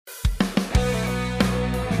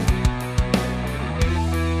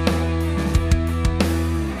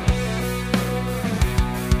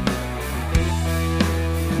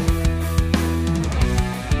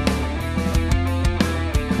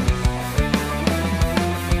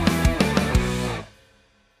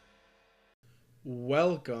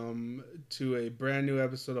welcome to a brand new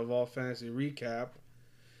episode of All Fantasy Recap,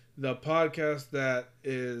 the podcast that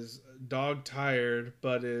is dog tired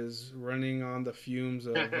but is running on the fumes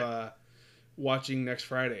of watching next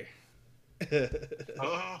Friday.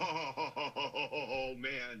 Oh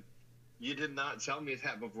man, you did not tell me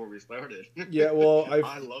that before we started. Yeah, well,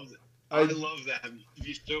 I love it. I love that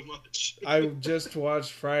movie so much. I just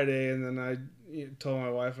watched Friday, and then I told my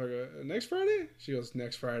wife, I go, next Friday? She goes,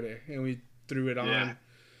 next Friday. And we threw it on. Yeah.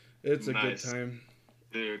 It's a Nice. good time.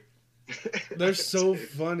 Dude. They're so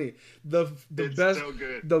funny. The It's best, so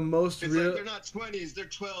good. the most It's real. like they're not 20s, they're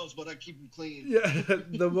 12s, but I keep them clean. Yeah,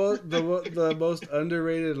 the most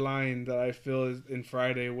underrated line that I feel is in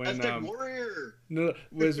Friday when Aztec Warrior. no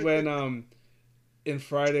was when in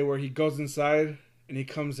Friday where he goes inside and he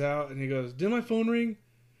comes out and he goes, "Did my phone ring?"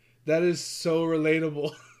 That is so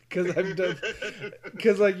relatable because I've done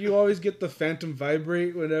because like you always get the phantom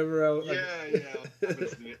vibrate whenever I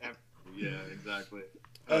Yeah, exactly.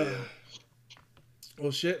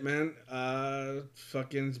 Well, shit, man.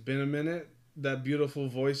 Fucking, it's been a minute. That beautiful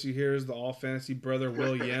voice you hear is the All Fantasy brother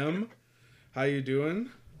William. How you doing?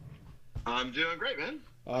 I'm doing great, man.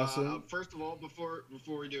 Awesome. First of all, before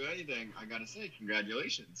we do anything, I gotta say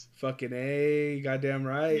congratulations. Fucking A, goddamn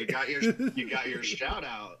right. You got your shout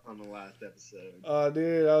out on the last episode. Oh,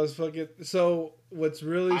 dude, I was fucking. So what's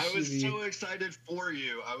really I was shitty? so excited for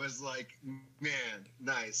you. I was like, man,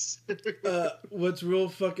 nice. What's real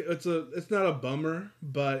fucking? It's not a bummer,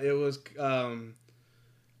 but it was.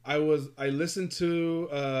 I listened to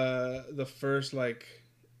the first like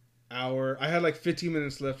hour. I had like 15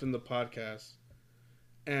 minutes left in the podcast.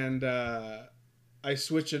 And I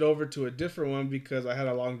switched it over to a different one because I had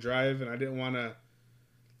a long drive and I didn't want to.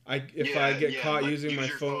 I get caught like using use my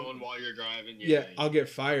your phone while you're driving. I'll get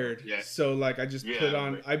fired. Yeah. So like I just put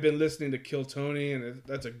on. Right. I've been listening to Kill Tony, and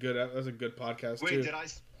that's a good podcast. Wait, too.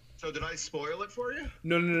 did I spoil it for you?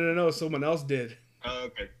 No. Someone else did. Oh,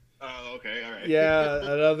 okay. Oh, okay. All right. Yeah,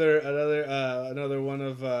 another one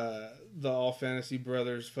of the All Fantasy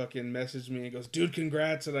Brothers fucking messaged me and goes, "Dude,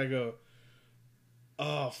 congrats!" And I go,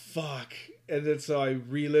 "Oh fuck!" And then so I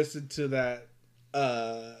re-listened to that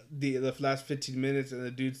the last 15 minutes, and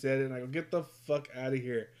the dude said it, and I go, "Get the fuck out of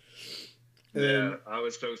here!" And Yeah, I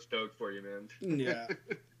was so stoked for you, man. Yeah.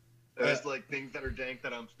 There's like things that are dank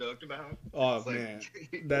that I'm stoked about. Oh It's like, man,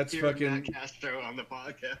 that's hearing fucking Matt Castro on the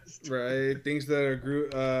podcast. right. Things that are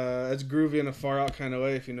that's groovy in a far out kind of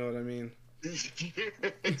way, if you know what I mean.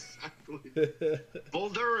 Exactly. Bull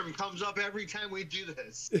Durham comes up every time we do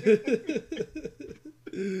this.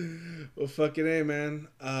 Well, fucking A, man.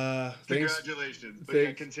 Thanks. Congratulations. But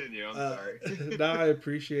yeah, continue. I'm sorry. Nah, I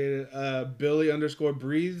appreciate it.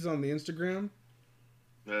 Billy_breathes on the Instagram.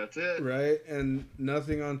 That's it. Right? And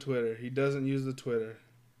nothing on Twitter. He doesn't use the Twitter.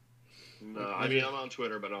 No, I mean, I'm on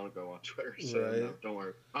Twitter, but I don't go on Twitter, so Right. no, don't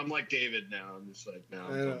worry. I'm like David now. I'm just like, no,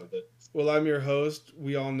 I'm I done know. with it. Well, I'm your host.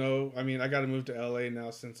 We all know. I mean, I got to move to LA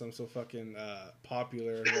now since I'm so fucking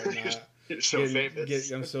popular and whatnot. You're so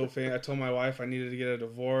famous. I'm so famous. I told my wife I needed to get a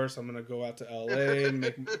divorce. I'm gonna go out to LA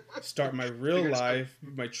and start my real You're gonna start life,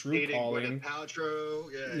 my true Dating calling. Gwyneth Paltrow.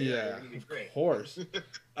 Yeah, Yeah, you're gonna be great. of course.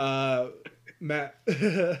 Matt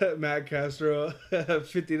Castro,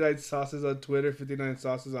 59 sauces on Twitter, 59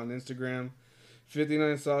 sauces on Instagram,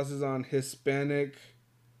 59 sauces on Hispanic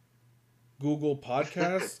Google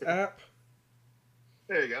Podcasts app.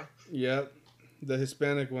 There you go. Yep, the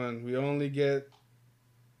Hispanic one. We only get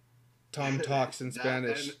Tom Talks in That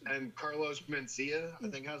Spanish. and Carlos Mencia, I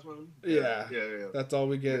think, has one. Yeah. Yeah. That's all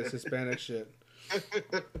we get is Hispanic shit.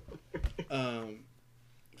 Good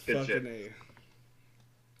Fucking shit. A.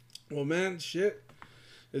 Well, man, shit.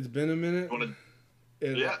 It's been a minute.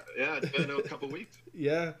 Yeah, it's been a couple weeks.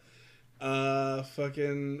 Yeah.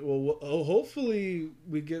 Fucking. Well, hopefully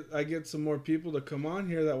I get some more people to come on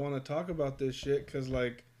here that want to talk about this shit. Cause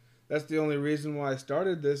like, that's the only reason why I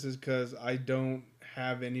started this is cause I don't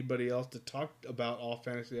have anybody else to talk about All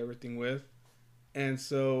Fantasy Everything with. And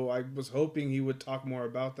so I was hoping he would talk more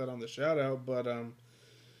about that on the shout out, but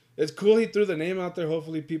it's cool he threw the name out there.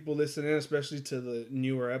 Hopefully people listen in, especially to the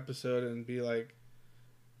newer episode, and be like,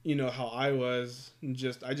 you know how I was. And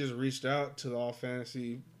I just reached out to the All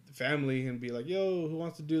Fantasy family and be like, yo, who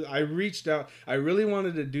wants to do I reached out. I really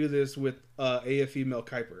wanted to do this with AFE Mel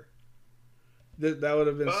Kiper. That would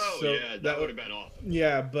have been that would have been awesome.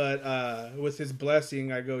 Yeah, but with his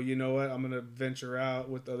blessing, I go, you know what? I'm gonna venture out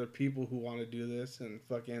with other people who want to do this, and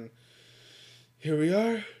fucking here we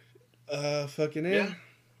are. Fucking A. Yeah.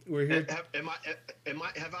 We're here.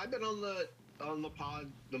 Have I been on the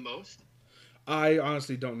pod the most? I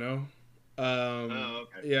honestly don't know.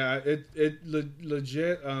 Okay. Yeah, it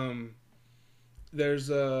legit. there's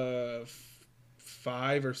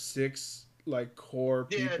 5 or 6 like core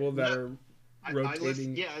Yeah, people that are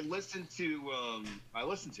rotating. I listened to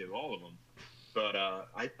all of them, but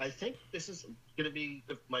I think this is gonna be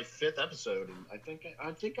my 5th episode, and I think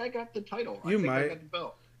I got the title. You I think I might. got the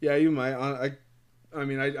belt. Yeah, you might. I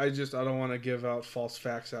mean, I don't want to give out false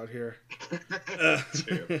facts out here.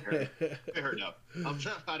 Fair enough.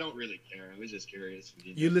 I don't really care. I was just curious.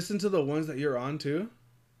 You listen to the ones that you're on too?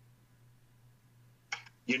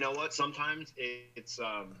 You know what? Sometimes it's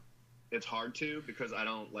hard to, because I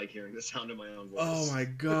don't like hearing the sound of my own voice. Oh my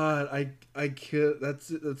god, I can't.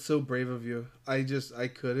 That's so brave of you. I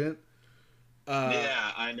couldn't.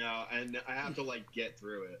 Yeah, I know, and I have to like get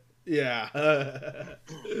through it. Yeah.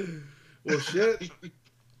 Well, shit.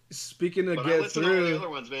 Speaking of but get I listen through, to all the other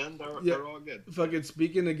ones, man. They're all good. Fucking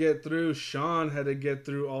speaking to get through, Sean had to get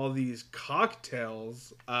through all these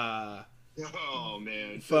cocktails. Oh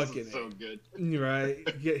man, fucking this is so good. Right?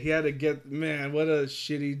 He had to get. Man, what a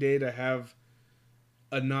shitty day to have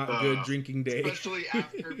a not good drinking day. Especially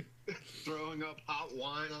after throwing up hot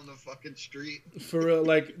wine on the fucking street. For real,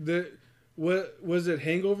 like what was it?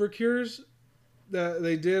 Hangover cures that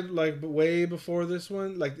they did like way before this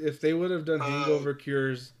one. Like if they would have done hangover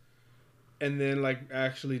cures, and then like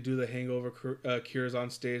actually do the hangover cures on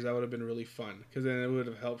stage, that would have been really fun, because then it would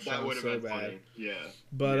have helped Sean so bad. Funny. Yeah.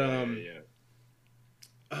 But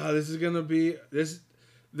this is gonna be this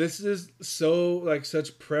is so like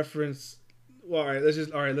such preference. Well,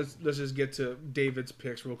 let's just get to David's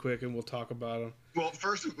picks real quick, and we'll talk about them. Well,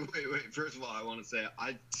 first of all, I want to say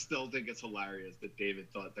I still think it's hilarious that David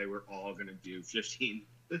thought they were all gonna do 15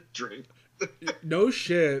 drinks. No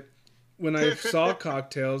shit. When I saw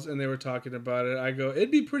cocktails and they were talking about it, I go,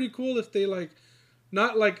 it'd be pretty cool if they like,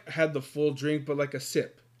 not like had the full drink, but like a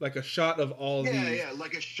sip, like a shot of all these. Yeah,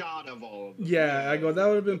 like a shot of all of them. Yeah, I go, that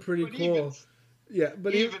would have been pretty cool.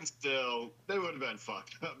 But even still, they would have been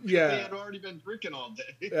fucked up. Yeah, they had already been drinking all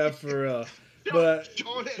day. Yeah, for real.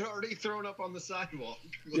 Sean had already thrown up on the sidewalk.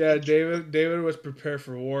 Yeah, David was prepared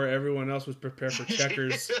for war. Everyone else was prepared for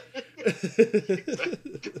checkers.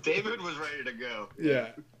 David was ready to go. Yeah.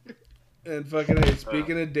 And fucking, hey,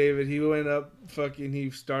 speaking of David, he went up,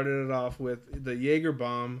 he started it off with the Jaeger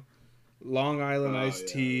Bomb, Long Island Iced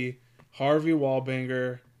Tea, Harvey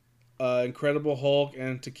Wallbanger, Incredible Hulk,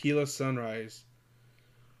 and Tequila Sunrise.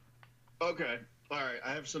 Okay. All right.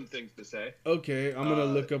 I have some things to say. Okay. I'm going to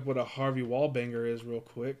look up what a Harvey Wallbanger is real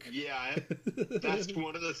quick. Yeah. That's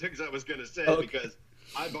one of the things I was going to say, because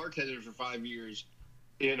I bartended for 5 years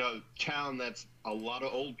in a town that's a lot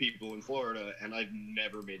of old people in Florida, and I've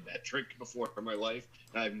never made that drink before in my life.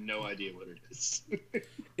 I have no idea what it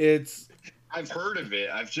is. I've heard of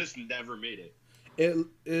it. I've just never made it.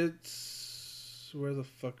 It's where the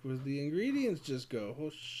fuck was the ingredients just go?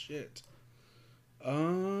 Oh shit.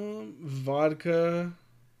 Vodka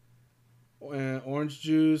and orange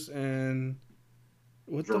juice and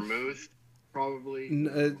what vermouth, probably.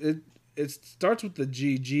 It starts with the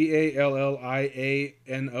Gallliano. I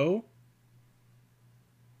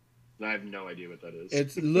have no idea what that is.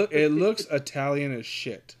 It looks Italian as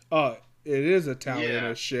shit. Oh, it is Italian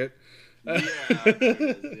as shit. Yeah,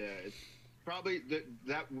 it's probably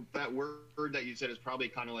that word that you said is probably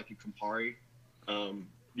kind of like a Campari.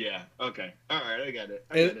 Yeah. Okay. All right. I get it.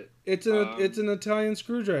 It's an Italian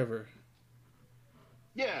screwdriver.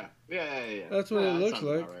 Yeah. That's what it looks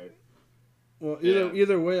like. Right. Well,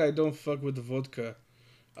 either way, I don't fuck with the vodka.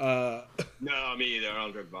 No, me either. I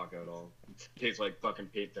don't drink vodka at all. It tastes like fucking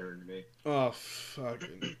paint thinner to me. Oh,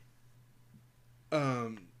 fucking.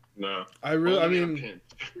 No. I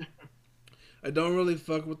don't really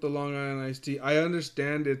fuck with the Long Island Iced Tea. I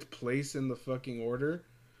understand its place in the fucking order,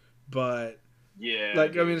 but yeah,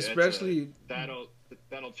 like dude, I mean, especially that'll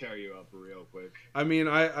tear you up real quick. I mean,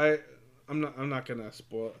 I'm not gonna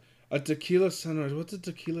spoil a tequila sunrise. What's a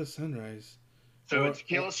tequila sunrise? So a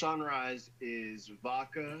tequila sunrise is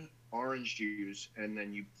vodka, orange juice, and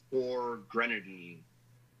then you pour grenadine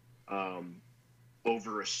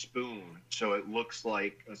over a spoon, so it looks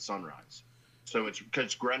like a sunrise. So it's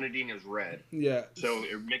because grenadine is red. Yeah. So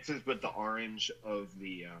it mixes with the orange of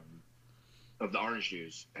the orange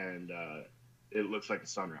juice, and it looks like a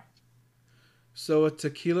sunrise. So a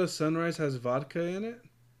tequila sunrise has vodka in it?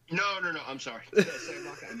 No. I'm sorry. Did I say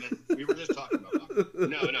vodka? I meant we were just talking about vodka.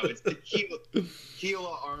 No. It's tequila,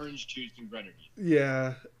 orange juice, and grenadine.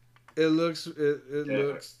 Yeah. It looks. It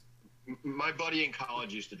looks. My buddy in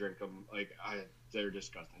college used to drink them. They're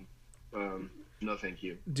disgusting. No, thank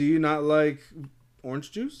you. Do you not like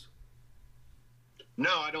orange juice?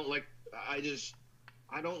 No, I don't like. I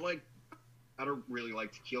don't really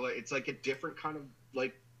like tequila. It's like a different kind of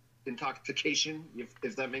like intoxication,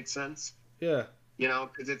 if that makes sense. Yeah. You know,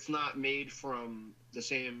 because it's not made from the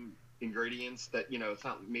same ingredients that, you know, it's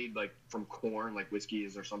not made like from corn like whiskey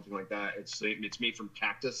is or something like that. It's made from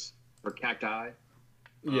cactus or cacti.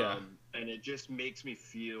 Yeah. And it just makes me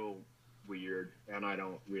feel weird, and I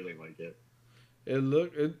don't really like it.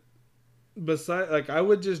 Besides, like, I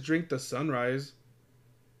would just drink the sunrise.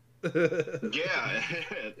 Yeah,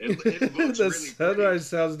 it looks The really sunrise pretty.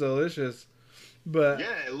 sounds delicious, but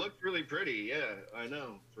Yeah, it looked really pretty. Yeah, I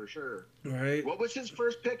know for sure. right, What was his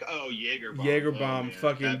first pick? Oh, Jaeger bomb. Jaeger Oh, bomb, man.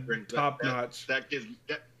 fucking top notch. That gives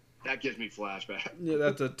me flashback. Yeah,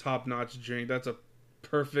 that's a top notch drink. That's a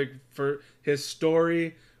perfect for his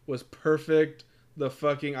story was perfect. The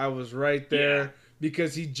fucking I was right there Yeah.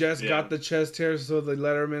 because he just got the chest hair, so the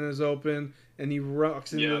Letterman is open, and he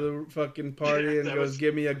rocks into the fucking party and goes,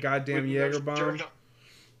 "Give me a goddamn Jaeger bomb."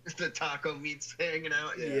 The taco meat's hanging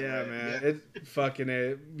out. Yeah, man, it fucking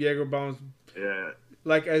it. Jaeger bombs. Yeah.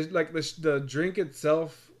 Like the drink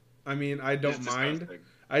itself. I mean, I don't mind. Disgusting.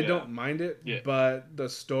 I don't mind it, but the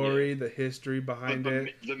story, the history behind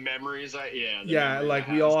it, the memories, like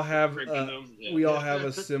we all have, we all have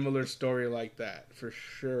a similar story like that for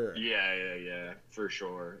sure. Yeah, for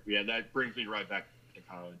sure. Yeah, that brings me right back to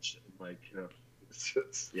college. Like, you know,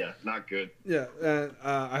 it's not good. Yeah, and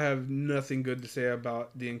I have nothing good to say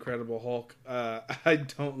about the Incredible Hulk. I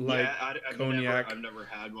don't like cognac. I've never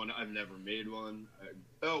had one. I've never made one.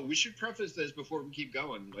 We should preface this before we keep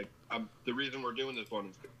going. Like, the reason we're doing this one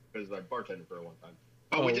is because I bartended for a long time.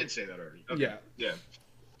 Oh, we did say that already. Okay. Yeah.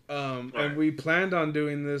 And we planned on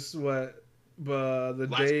doing this the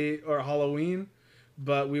day or Halloween,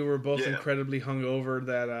 but we were both incredibly hungover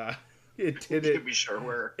that it didn't. We sure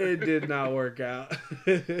were. It did not work out.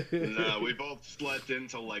 No, we both slept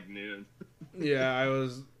until like noon. Yeah,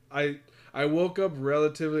 I woke up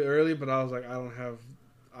relatively early, but I was like, I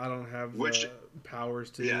don't have powers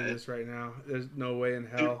to do this right now. There's no way in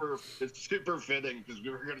hell. It's super fitting because we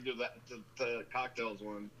were going to do that the cocktails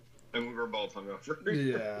one, and we were both hungover.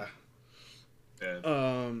 Yeah.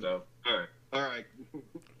 So all right.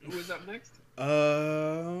 Who is up next?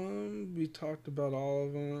 We talked about all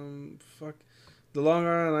of them. Fuck, the Long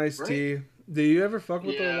Island iced tea. Do you ever fuck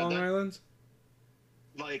with the Long Islands?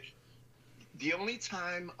 Like, the only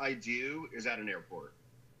time I do is at an airport.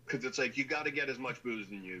 Because it's like, you got to get as much booze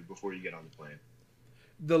in you before you get on the plane.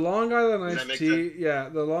 The Long Island iced tea,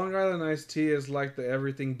 the Long Island iced tea is like the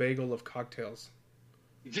everything bagel of cocktails.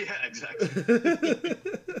 Yeah, exactly.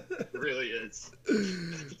 It really is.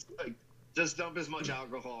 It's like, just dump as much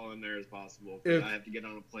alcohol in there as possible. I have to get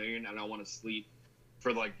on a plane and I want to sleep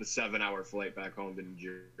for like the 7-hour flight back home to New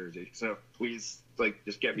Jersey. So please, like,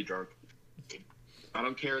 just get me drunk. I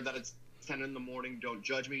don't care that it's 10 in the morning. Don't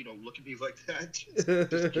judge me. Don't look at me like that.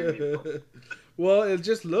 Just give me drunk. Well, it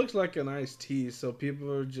just looks like an iced tea, so people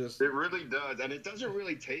are just... It really does, and it doesn't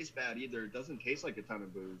really taste bad either. It doesn't taste like a ton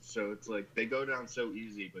of booze, so it's like they go down so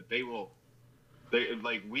easy, but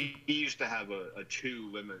we used to have a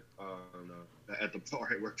 2 limit at the bar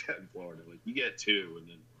I worked at in Florida. Like, you get 2, and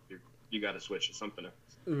then you got to switch to something else.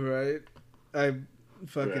 Right. I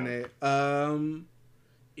fucking ate.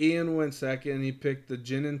 Ian went second. He picked the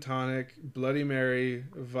gin and tonic, Bloody Mary,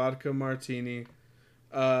 vodka martini,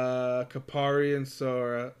 Campari and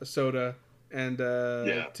soda, and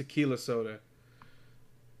tequila soda.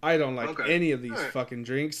 I don't like any of these fucking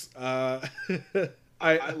drinks. I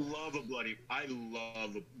love a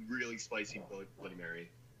really spicy Bloody Mary.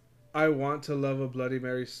 I want to love a Bloody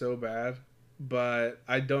Mary so bad, but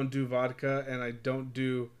I don't do vodka and I don't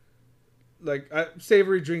do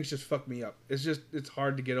savory drinks. Just fuck me up. It's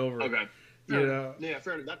hard to get over. Okay. You know? Yeah,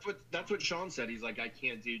 fair enough. That's what Sean said. He's like, I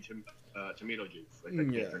can't do tomato juice. Like, I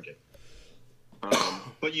can't drink it.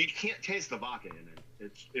 But you can't taste the vodka in it.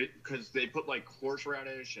 It's because they put like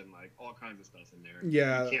horseradish and like all kinds of stuff in there.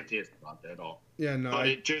 Yeah, you can't taste the vodka at all. Yeah, no. But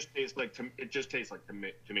it just tastes like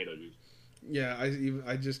tomato juice. Yeah,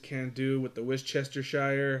 I just can't do with the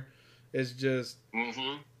Worcestershire. It's just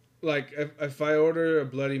like if I order a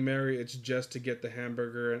Bloody Mary, it's just to get the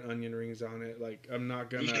hamburger and onion rings on it. Like, I'm not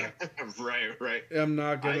gonna. Right. I'm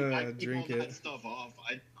not gonna I keep drink all it. That stuff off.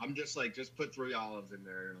 I'm just like, just put 3 olives in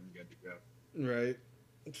there and I'm good to go. Right.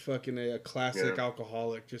 It's fucking a classic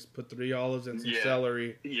alcoholic. Just put 3 olives and some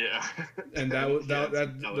celery. Yeah. And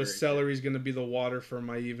the celery's gonna be the water for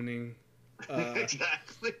my evening.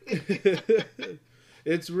 Exactly.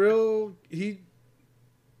 It's real. He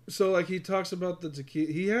talks about the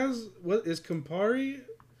tequila. He has, what is Campari?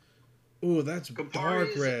 Oh, that's dark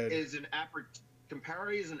red.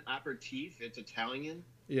 Campari is an aperitif. It's Italian.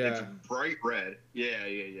 Yeah. It's bright red. Yeah.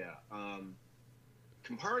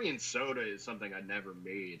 Campari and soda is something I never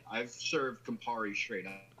made. I've served Campari straight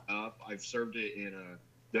up. I've served it in a.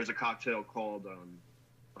 There's a cocktail called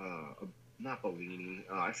not Bellini.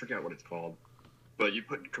 I forget what it's called, but you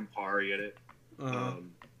put Campari in it. Uh-huh.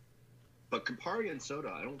 But Campari and soda,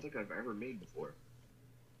 I don't think I've ever made before.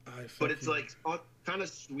 I But it's fucking... like kind of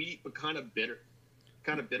sweet, but kind of bitter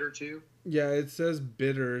too. Yeah, it says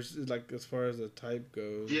bitters, like as far as the type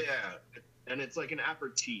goes. Yeah, and it's like an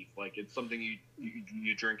aperitif, like it's something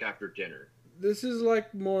you drink after dinner. This is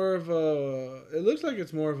like more of a. It looks like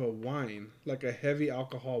it's more of a wine, like a heavy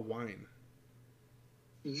alcohol wine.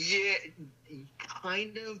 Yeah,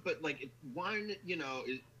 kind of, but like wine,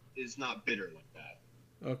 is not bitter like that.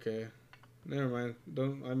 Okay, never mind.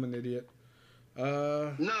 Don't. I'm an idiot.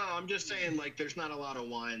 No, I'm just saying like there's not a lot of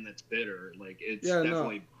wine that's bitter. Like it's Yeah,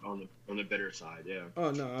 definitely on the bitter side. Yeah.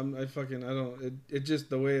 Oh no, I don't. It just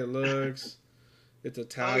the way it looks. It's Oh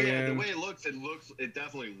Italian. yeah, the way it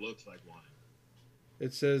definitely looks like wine.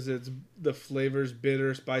 It says it's the flavors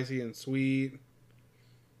bitter, spicy, and sweet.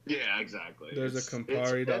 Yeah, exactly. There's a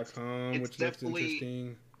Campari.com, which looks definitely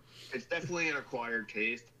interesting. it's definitely an acquired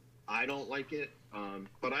taste. I don't like it,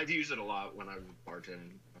 but I've used it a lot when I'm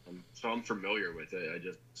bartending, so I'm familiar with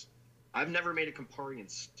it. I've never made a Campari and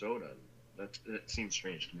soda. That seems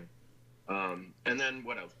strange to me. And then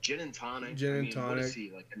what else? Gin and tonic. Gin and What tonic. is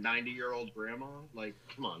he, like a 90-year-old grandma? Like,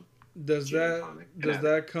 come on. Does Gin and that tonic. does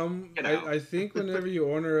that come? Get out. I think whenever you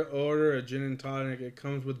order a gin and tonic, it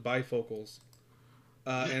comes with bifocals,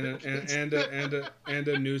 and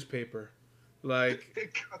a newspaper, like.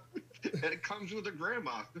 And it comes with a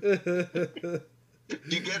grandma.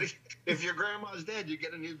 You get it if your grandma's dead. You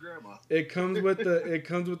get a new grandma. It comes with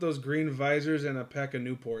those green visors and a pack of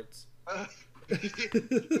Newports.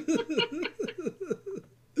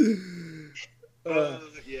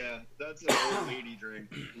 Yeah, that's an old lady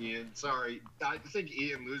drink, Ian. Sorry, I think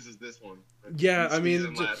Ian loses this one. Yeah, I He's mean,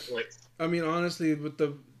 in last place. honestly,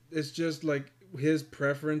 it's just like his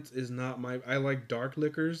preference is not my. I like dark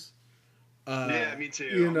liquors. Yeah, me too.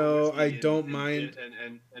 You I'm a know, whiskey I don't mind.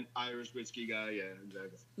 and Irish whiskey guy. Yeah,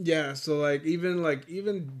 exactly. Yeah, so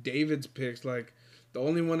even David's picks, like the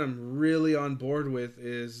only one I'm really on board with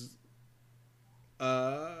is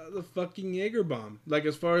the fucking Jaeger bomb. Like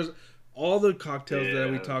as far as all the cocktails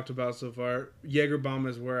that we talked about so far, Jaeger bomb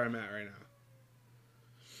is where I'm at right now.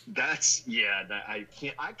 That I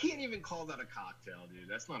can't even call that a cocktail, dude.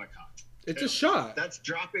 That's not a cocktail. It's a shot. That's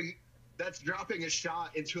dropping a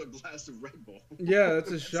shot into a glass of Red Bull. Yeah,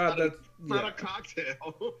 that's a shot. That's not a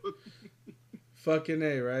cocktail. Fucking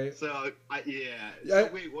A, right? So,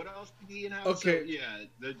 wait, what else did Ian have? Okay. So, yeah,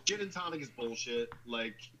 the gin and tonic is bullshit.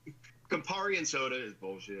 Like, Campari and soda is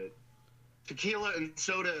bullshit. Tequila and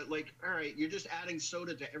soda, like, all right, you're just adding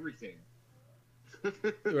soda to everything.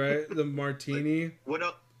 Right? The martini. Like, what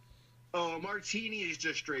else? Oh, martini is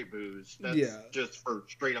just straight booze. That's just for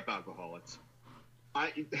straight up alcoholics. When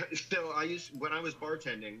I was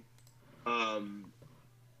bartending,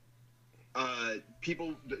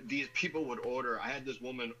 these people would order. I had this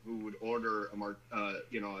woman who would order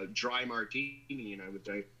a dry martini, and I would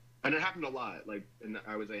say, and it happened a lot. Like, and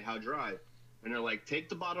I would say, how dry? And they're like, take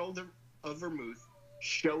the bottle of vermouth,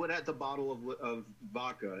 show it at the bottle of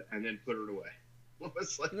vodka, and then put it away. I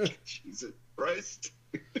was like, Jesus Christ.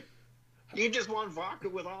 You just want vodka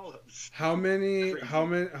with olives. How many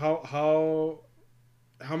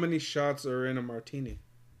shots are in a martini?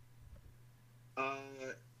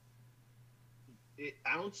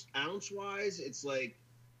 Ounce wise, it's like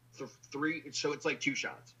three. So it's like 2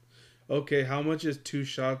 shots. Okay, how much is 2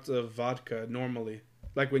 shots of vodka normally?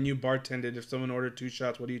 Like when you bartended, if someone ordered 2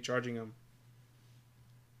 shots, what are you charging them?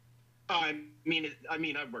 I mean,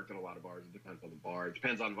 I've worked in a lot of bars. It depends on the bar. It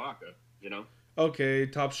depends on vodka, you know. Okay,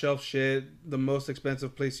 top shelf shit. The most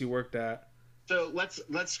expensive place you worked at. So let's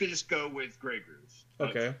just go with Grey Goose.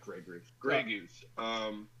 Okay. Grey Goose.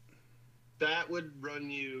 That would run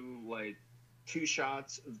you like 2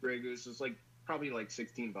 shots of Grey Goose. It's like probably like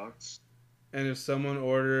 $16. And if someone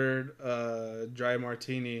ordered a dry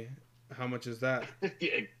martini, how much is that?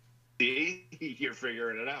 Yeah, see, you're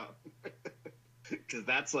figuring it out. Because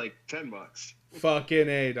that's like $10. Fucking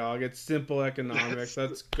A, dog. It's simple economics.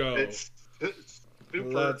 Let's go.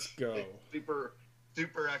 Let's go.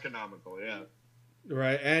 Super economical, yeah.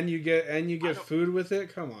 Right, and you get food with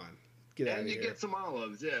it. Come on, get out of here. And you get some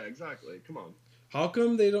olives. Yeah, exactly. Come on. How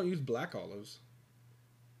come they don't use black olives?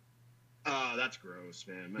 That's gross,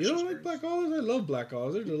 man. You don't like black olives? I love black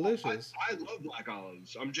olives. They're delicious. I love black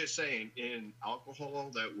olives. I'm just saying, in alcohol,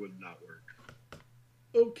 that would not work.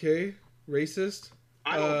 Okay, racist.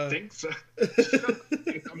 I don't think so.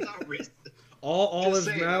 I'm not racist. All olives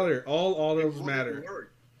saying, matter. All It olives wouldn't matter.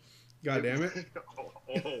 work. God damn it.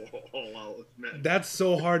 All olives matter. That's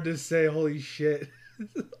so hard to say. Holy shit.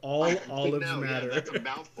 All olives No, matter. yeah, that's a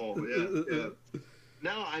mouthful. Yeah.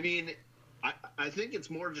 No, I mean, I think it's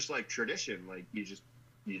more just like tradition. Like you just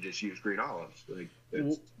use green olives. Like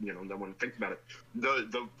it's, no one thinks about it.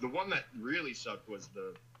 The one that really sucked was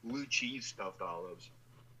the blue cheese stuffed olives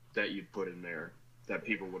that you put in there that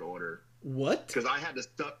people would order. What? Because I had to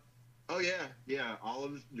stuff. Oh yeah,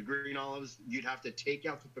 olives, the green olives. You'd have to take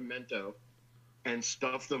out the pimento and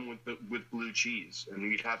stuff them with blue cheese, and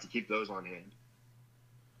you'd have to keep those on hand.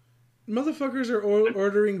 Motherfuckers are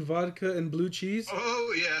ordering vodka and blue cheese?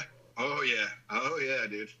 Oh yeah,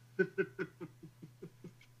 dude.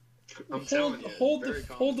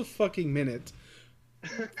 Hold the fucking minute.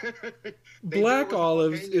 Black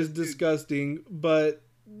olives is disgusting, but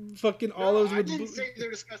fucking olives with... I didn't say they're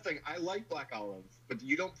disgusting. I like black olives, but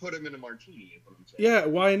you don't put them in a martini, is what I'm saying. Yeah,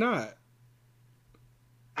 why not?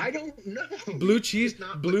 I don't know. Blue cheese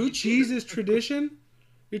is tradition?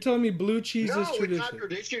 You're telling me blue cheese is tradition? No, it's not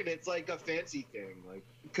tradition. It's like a fancy thing. Like,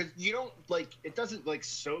 because you don't, like, it doesn't, like,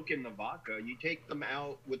 soak in the vodka. You take them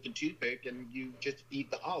out with the toothpick and you just eat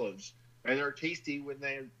the olives. And they're tasty when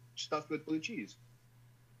they're stuffed with blue cheese.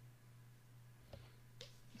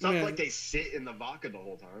 It's not like they sit in the vodka the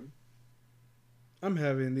whole time. I'm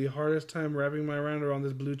having the hardest time wrapping my mind around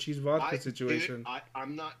this blue cheese vodka situation. Dude,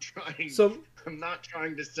 I'm not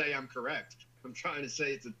trying to say I'm correct. I'm trying to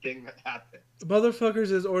say it's a thing that happened.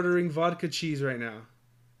 Motherfuckers is ordering vodka cheese right now.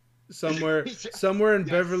 Somewhere in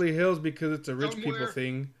Beverly Hills because it's a rich people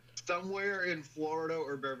thing. Somewhere in Florida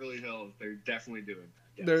or Beverly Hills, they're definitely doing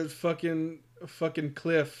that. Yes. There's fucking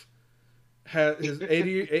Cliff has his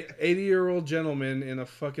 80-year-old gentleman in a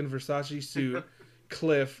fucking Versace suit.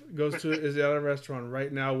 Cliff is at a restaurant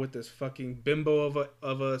right now with this fucking bimbo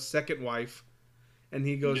of a second wife, and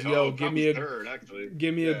he goes, "Yo, give me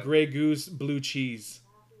a Grey Goose blue cheese."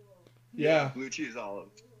 Yeah, blue cheese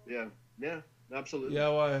olives. Yeah, absolutely. Yeah,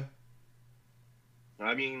 why?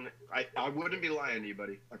 I mean, I wouldn't be lying to you,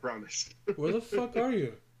 buddy. I promise. Where the fuck are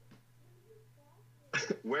you?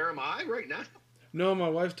 Where am I right now? No, my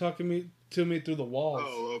wife's talking to me through the walls.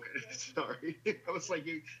 Oh, okay. Sorry. I was like,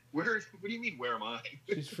 what do you mean, where am I?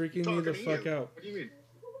 She's freaking me the fuck out. What do you mean?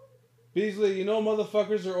 Beasley, you know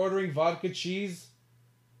motherfuckers are ordering vodka cheese?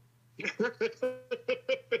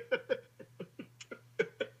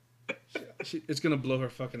 It's gonna blow her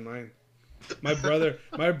fucking mind. My brother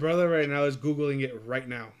right now is Googling it right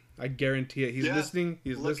now. I guarantee it. He's listening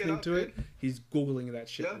to it. He's Googling that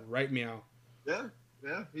shit right meow. Yeah,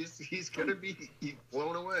 he's gonna be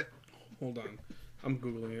blown away. Hold on, I'm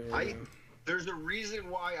Googling it right now. There's a reason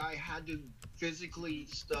why I had to physically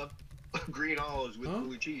stuff green olives with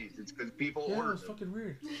blue cheese. It's because people ordered. Yeah, it was fucking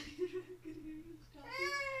weird. I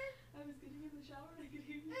was getting in the shower and I could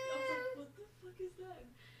hear you. I was like, what the fuck is that?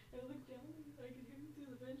 And I looked down and I could hear you through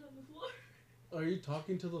the bench on the floor. Are you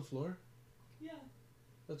talking to the floor? Yeah.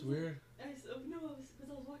 That's weird. Because I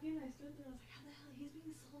was walking and I stood there and I was like, how the hell? He's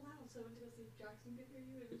being so loud. So I went to go see if Jackson could hear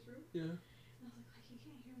you in his room. Yeah. And I was like, he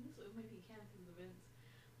can't hear him this way. Maybe he can through the vents.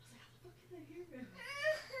 I was like, how the fuck can I hear him?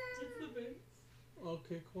 It's the vents.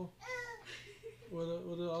 Okay, cool.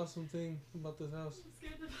 What an awesome thing about this house. I'm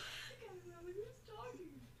scared the fuck out of him. I'm like, who's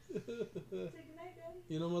talking? Say goodnight, Daddy.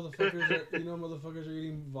 You know motherfuckers are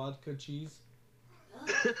eating vodka cheese?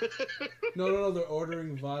 No, they're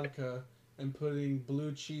ordering vodka and putting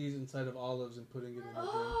blue cheese inside of olives and putting it in the drink.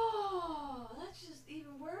 Oh, that's just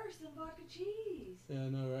even worse than vodka cheese. Yeah, I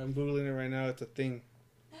know, right? I'm Googling it right now. It's a thing.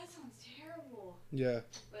 That sounds terrible. Yeah.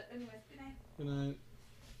 But anyways, good night. Good night.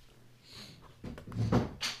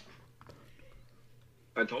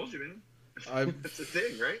 I told you, man. That's the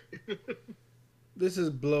thing, right? This is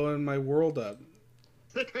blowing my world up.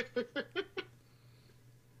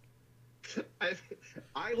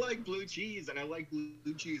 I like blue cheese and I like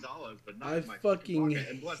blue cheese olives, but not I my fucking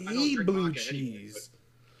vodka. hate blue cheese.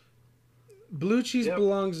 Anyway, blue cheese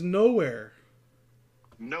belongs nowhere.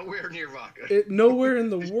 Nowhere near vodka. Nowhere in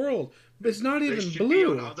the world. It's not even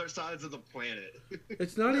blue. Be on other sides of the planet.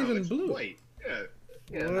 It's not even blue. White. Yeah.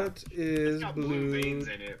 What is it's got blue? veins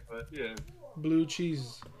in it, but yeah. Blue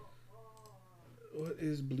cheese. What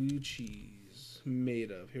is blue cheese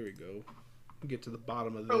made of? Here we go. Get to the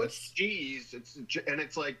bottom of this. Oh, it's cheese.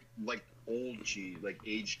 It's like old cheese, like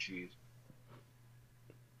aged cheese.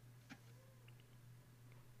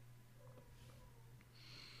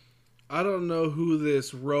 I don't know who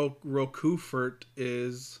this Roquefort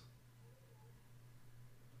is.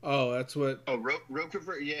 Oh, that's what. Oh,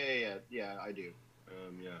 Roquefort. Yeah, I do.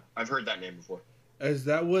 Yeah, I've heard that name before. Is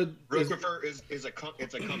that what Roquefort is it's a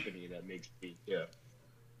company that makes meat. Yeah.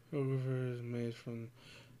 Roquefort is made from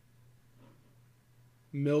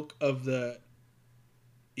milk of the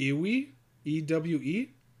Ewe? EWE?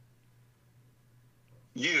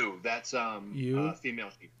 That's female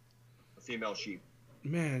sheep. A female sheep.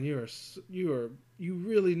 Man, you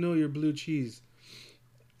really know your blue cheese.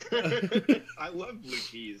 I love blue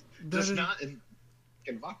cheese. Just not in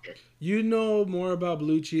vodka. You know more about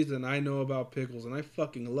blue cheese than I know about pickles, and I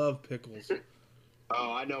fucking love pickles.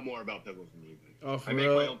 Oh, I know more about pickles than you. Oh, for I real?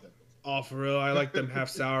 make my own pickles. Oh, for real? I like them half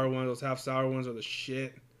sour ones. Those half sour ones are the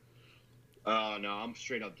shit. Oh no, I'm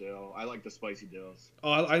straight up dill. I like the spicy dills.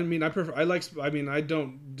 Oh, I mean, I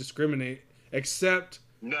don't discriminate, except.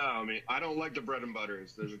 No, I mean, I don't like the bread and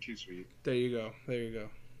butters. Those are too sweet. There you go.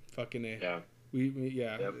 Fucking A. Yeah.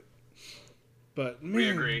 Yeah. Yep. But man, We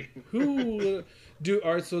agree. Who do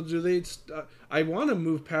art? So do they? I want to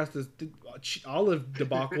move past this olive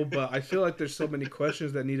debacle, but I feel like there's so many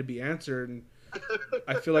questions that need to be answered, and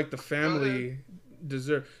I feel like the family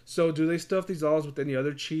deserve. So do they stuff these olives with any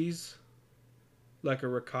other cheese, like a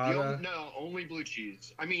ricotta? No, only blue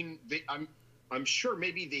cheese. I mean, I'm sure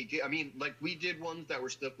maybe they did. I mean, like we did ones that were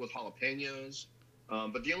stuffed with jalapenos,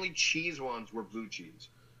 but the only cheese ones were blue cheese.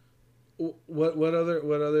 What other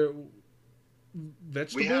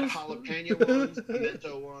vegetables? We had jalapeno ones,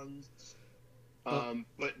 pimento ones,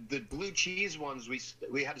 but the blue cheese ones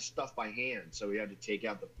we had to stuff by hand, so we had to take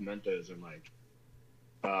out the pimentos and like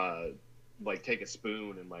take a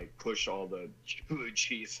spoon and like push all the blue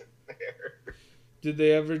cheese in there. Did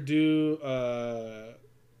they ever do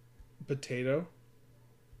potato?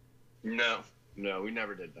 No, we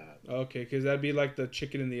never did that. Okay, because that'd be like the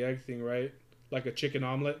chicken and the egg thing, right? Like a chicken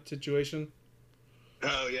omelet situation.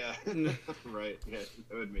 Oh yeah, right. Yeah,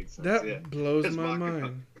 that would make sense. That blows my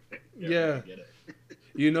mind. Yeah. I get it.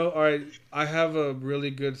 You know, all right. I have a really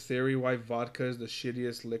good theory why vodka is the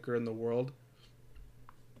shittiest liquor in the world.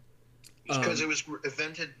 It's because it was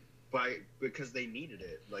invented because they needed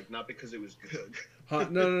it, like not because it was good.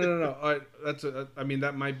 No. All right, I mean,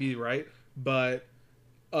 that might be right, but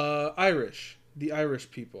Irish, the Irish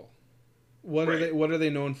people, what are they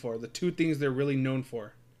known for? The two things they're really known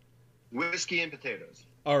for: whiskey and potatoes.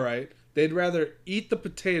 All right, they'd rather eat the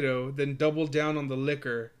potato than double down on the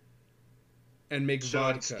liquor and make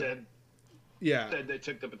vodka. Instead they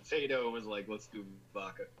took the potato and was like, let's do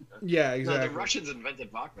vodka. Yeah, exactly. No, the Russians invented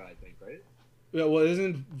vodka, I think, right? Yeah, well,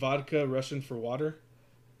 isn't vodka Russian for water?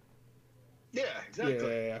 Yeah,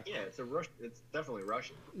 exactly. Yeah. Yeah, it's definitely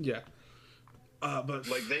Russian. Yeah. But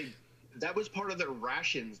like that was part of their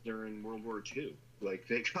rations during World War II. Like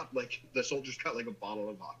they got the soldiers got like a bottle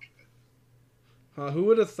of vodka. Who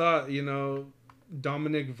would have thought,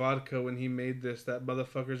 Dominic Vodka, when he made this, that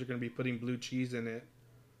motherfuckers are going to be putting blue cheese in it.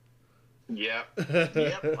 Yeah.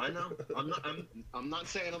 Yep, I know. I'm not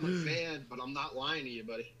saying I'm a fan, but I'm not lying to you,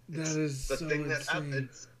 buddy. That is the so thing that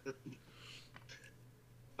happens.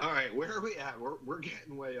 All right, where are we at? We're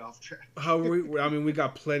getting way off track. I mean, we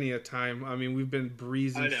got plenty of time. I mean, we've been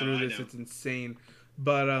breezing through this. It's insane.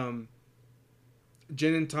 But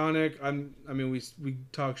gin and tonic. We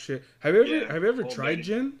talk shit. Have you ever tried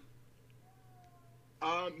gin?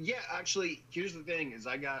 Yeah, actually, here's the thing: is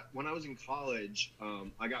when I was in college,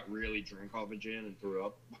 I got really drunk off of gin and threw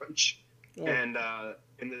up a bunch. Oh. And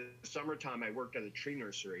in the summertime, I worked at a tree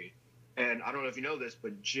nursery, and I don't know if you know this,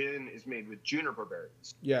 but gin is made with juniper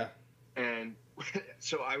berries. Yeah. And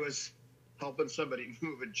so I was helping somebody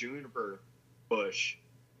move a juniper bush,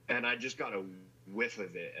 and I just got a whiff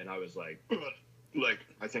of it, and I was like,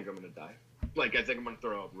 I think I'm gonna die. Like, I think I'm gonna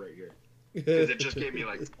throw up right here. Because it just gave me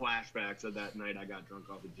flashbacks of that night I got drunk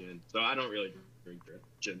off of gin. So I don't really drink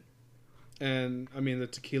gin. And I mean the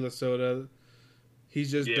tequila soda, he's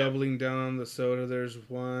just doubling down on the soda. There's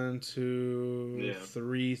 1, 2,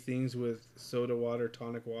 3 things with soda water,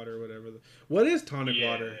 tonic water, whatever. What is tonic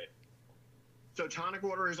water? So tonic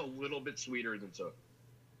water is a little bit sweeter than soda.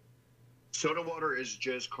 Soda water is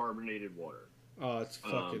just carbonated water. Oh, it's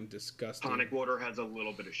fucking disgusting. Tonic water has a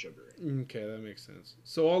little bit of sugar in it. Okay, that makes sense.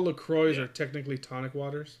 So all LaCroix are technically tonic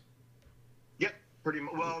waters? Yep, pretty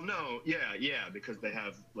much. Well, no, yeah, because they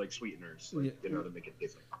have sweeteners, to make it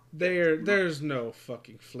different. There's no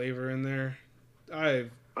fucking flavor in there. I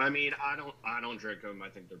mean, I don't drink them. I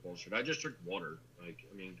think they're bullshit. I just drink water.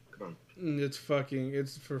 Come on. It's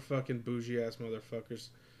for fucking bougie ass motherfuckers.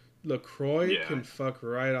 LaCroix can fuck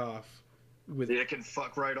right off. It can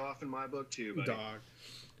fuck right off in my book too, buddy. Dog.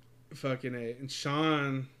 Fucking A. And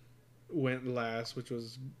Sean went last, which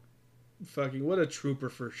was fucking... What a trooper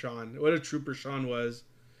for Sean. What a trooper Sean was.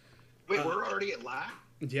 Wait, we're already at last?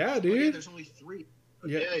 Yeah, dude. There's only 3.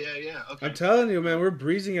 Yeah. Okay. I'm telling you, man, we're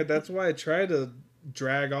breezing it. That's why I try to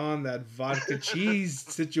drag on that vodka cheese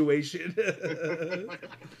situation.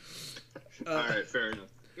 All right, fair enough.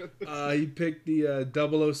 He picked the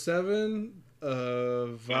 007.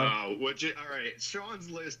 All right.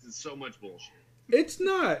 Sean's list is so much bullshit. It's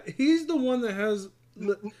not. He's the one that has,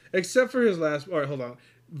 except for his last. All right, hold on.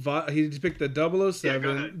 He picked the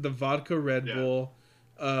 007, the vodka Red Bull,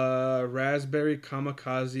 raspberry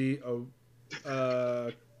kamikaze,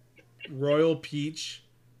 royal peach,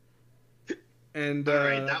 and all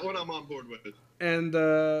right, that one I'm on board with. And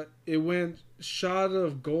it went shot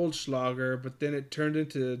of Goldschlager, but then it turned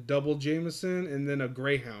into double Jameson and then a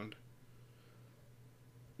Greyhound.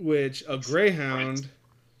 Which a Greyhound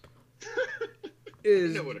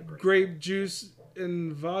is grape juice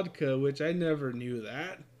and vodka, which I never knew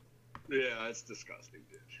that. Yeah, that's disgusting,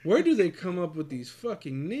 dude. Where do they come up with these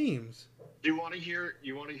fucking names? You want to hear?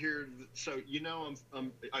 So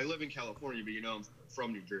I live in California, but I'm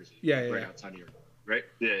from New Jersey. Yeah, right outside here, right?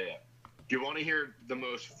 Yeah. Do you want to hear the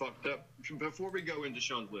most fucked up? Before we go into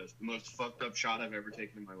Sean's list, the most fucked up shot I've ever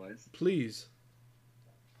taken in my life. Please.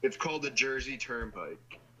 It's called the Jersey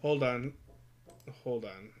Turnpike. Hold on.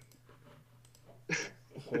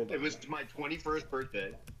 It was my 21st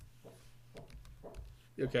birthday.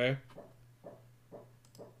 Okay.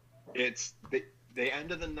 It's the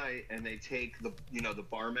end of the night, and they take the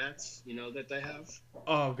bar mats that they have.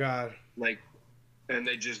 Oh God. And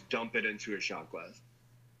they just dump it into a shot glass.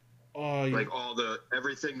 Oh.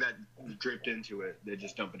 Everything that dripped into it, they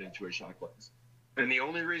just dump it into a shot glass. And the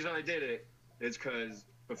only reason I did it is because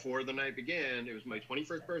before the night began, it was my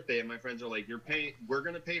 21st birthday, and my friends are like, we're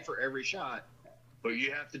going to pay for every shot, but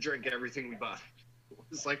you have to drink everything we buy.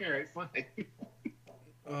 It's like, all right, fine.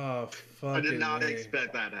 Oh, fuck. I did not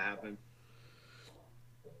expect that to happen.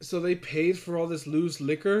 So they paid for all this loose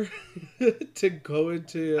liquor to go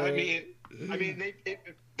into... I mean, they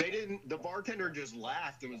didn't... The bartender just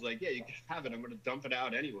laughed and was like, yeah, you can have it. I'm going to dump it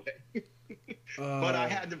out anyway. But I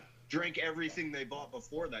had to drink everything they bought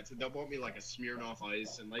before that, so they bought me like a Smirnoff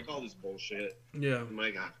Ice and all this bullshit. Yeah. I'm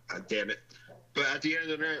like, God damn it. But at the end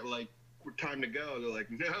of the night, we're time to go. They're like,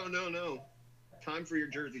 no. Time for your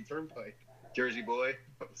Jersey Turnpike, Jersey boy.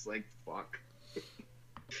 I was like, fuck.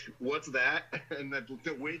 What's that? And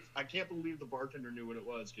I can't believe the bartender knew what it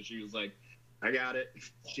was, because she was like, I got it.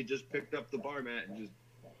 She just picked up the bar mat and just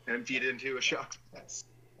emptied it into a shot glass.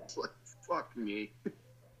 It's like, fuck me.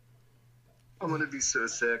 I'm gonna be so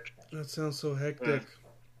sick. That sounds so hectic.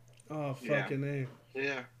 Oh, fucking A.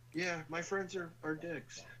 Yeah, my friends are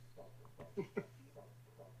dicks.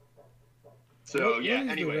 So,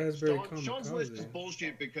 anyway, Sean's list is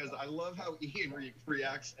bullshit, because I love how Ian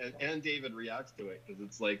reacts and David reacts to it, because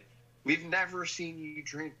it's like, we've never seen you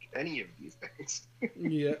drink any of these things.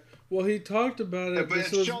 Yeah. Well, he talked about it.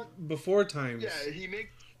 This was before times. Yeah,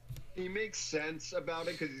 he makes sense about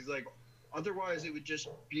it, because he's like, otherwise it would just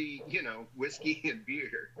be, whiskey and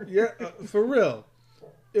beer. Yeah, for real.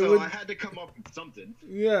 I had to come up with something.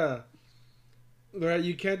 Yeah. Right,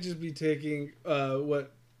 you can't just be taking,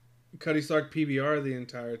 Cuddy Sark PBR the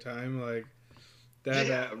entire time, that.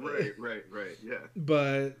 Yeah, right, yeah.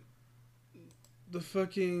 But the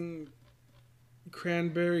fucking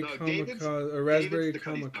cranberry kamikaze or raspberry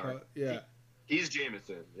kamikaze, yeah. He's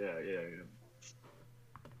Jameson, yeah.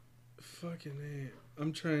 Fucking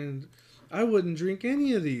A. I wouldn't drink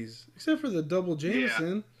any of these except for the double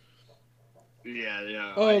Jameson.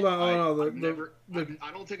 Yeah. Oh, hold on.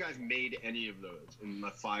 I don't think I've made any of those in the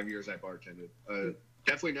 5 years I bartended.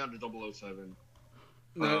 Definitely not the 007.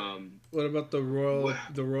 What about the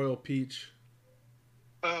royal peach?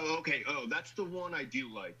 Oh, okay. Oh, that's the one I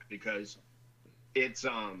do like, because it's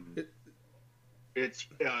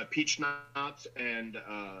peach schnapps and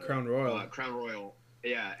Crown Royal. Crown Royal.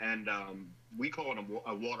 Yeah, and we call it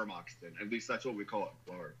a water moxton. At least that's what we call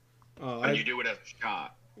it. And you do it as a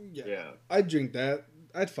shot. Yeah. I'd drink that.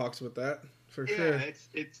 I'd fox with that for sure. Yeah,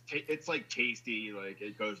 it's like tasty.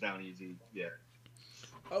 It goes down easy. Yeah.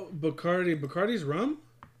 Oh, Bacardi's rum?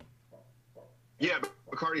 Yeah,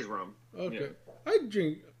 Bacardi's rum. Okay. Yeah. I'd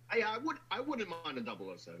drink. I wouldn't mind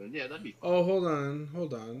a 007. Yeah, that'd be fun. Oh, hold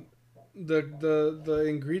on. The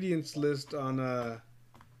ingredients list on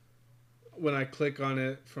when I click on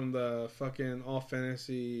it from the fucking All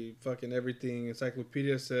Fantasy fucking everything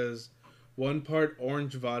encyclopedia says 1 part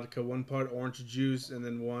orange vodka, 1 part orange juice, and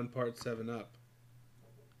then 1 part 7-Up.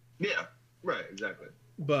 Yeah, right, exactly.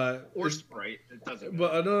 Or Sprite, it doesn't matter.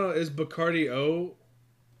 But I don't know, is Bacardi O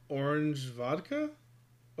orange vodka?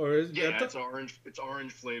 Or is it's orange. It's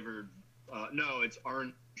orange flavored. No, it's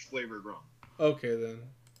orange flavored rum. Okay then.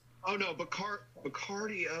 Oh no,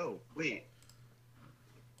 Bacardi O. Wait.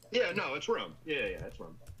 Yeah, no, it's rum. Yeah, it's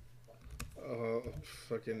rum. Oh,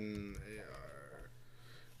 fucking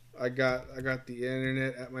I got the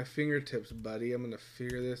internet at my fingertips, buddy. I'm gonna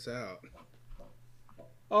figure this out.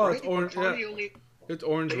 Oh, Right? it's orange. Yeah, Bacardi only it's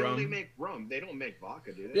orange they rum. only make rum. They don't make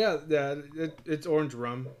vodka, do they? Yeah, it's orange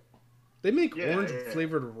rum. They make Yeah, orange yeah.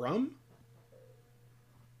 flavored rum.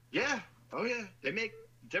 Yeah. Oh yeah. They make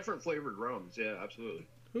different flavored rums. Yeah, absolutely.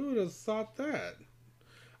 Who would have thought that?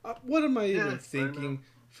 What am I even I know. thinking?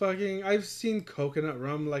 Fucking, I've seen coconut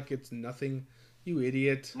rum like it's nothing. You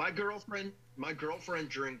idiot. My girlfriend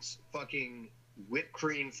drinks fucking whipped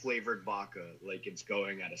cream flavored vodka like it's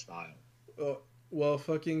going out of style. Oh, well,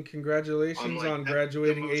 fucking congratulations I'm like, on that's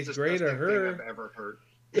graduating the most 8th grade to disgusting thing I've her. ever heard.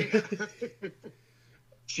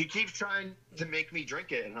 She keeps trying to make me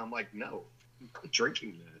drink it, and I'm like, no, I'm not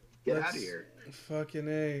drinking that. Get out of here. Fucking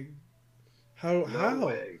A. How? No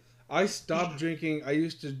way. I stopped drinking. I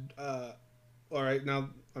used to. All right, now,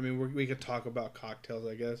 I mean, we could talk about cocktails,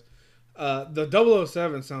 I guess. The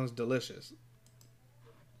 007 sounds delicious.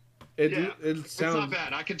 It sounds. It's not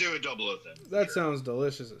bad. I could do a 007. That sounds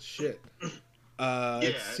delicious as shit.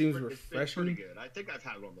 It seems refreshing. It's pretty good. I think I've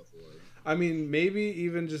had one before. I mean, maybe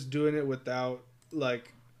even just doing it without,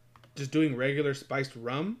 like, just doing regular spiced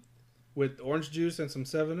rum with orange juice and some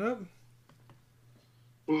 7-Up.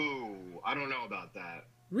 Ooh, I don't know about that.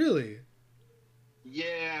 Really?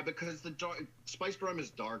 Yeah, because the spiced rum is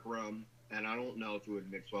dark rum, and I don't know if it would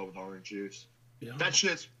mix well with orange juice. Yeah. That's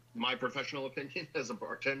just my professional opinion as a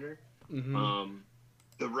bartender. Mm-hmm.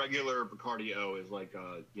 The regular Bacardi O is like,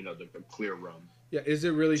 the clear rum. Yeah, is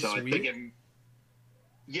it really So sweet? I think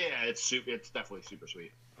it's definitely super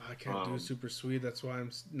sweet. I can't do super sweet. That's why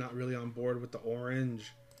I'm not really on board with the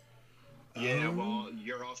orange. Yeah, well,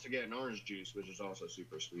 you're also getting orange juice, which is also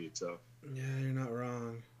super sweet. So yeah, you're not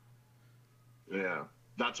wrong. yeah,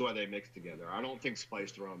 that's why they mix together. I don't think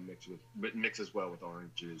spiced rum mixes well with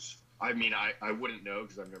orange juice. I mean, I wouldn't know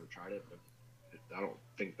because I've never tried it, but I don't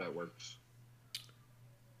think that works.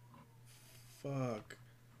 Fuck.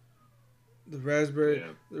 The raspberry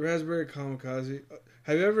kamikaze.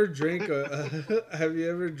 Have you ever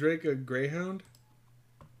drank a Greyhound?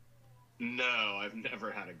 No, I've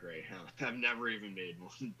never had a Greyhound. I've never even made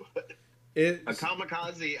one. But A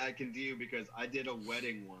kamikaze I can do because I did a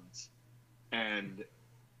wedding once, and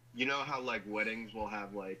you know how like weddings will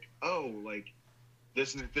have like, oh, like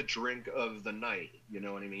this is the drink of the night. You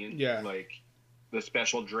know what I mean? Yeah. Like the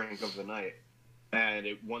special drink of the night. And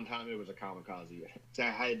one time it was a kamikaze. So I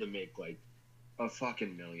had to make like a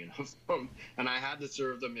fucking million of them, and I had to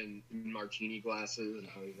serve them in martini glasses, and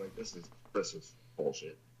I was like, this is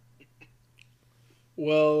bullshit.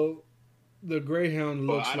 Well, the Greyhound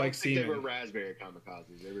looks I don't like think semen. they were raspberry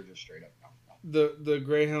kamikazes. They were just straight up kamikazes. The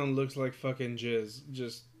Greyhound looks like fucking jizz.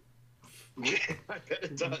 Just I bet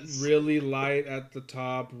it does. really light at the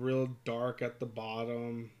top, real dark at the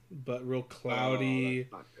bottom, but real cloudy,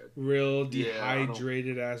 that's not good. real Yeah,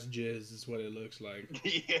 dehydrated ass jizz is what it looks like.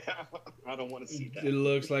 Yeah, I don't want to see that. It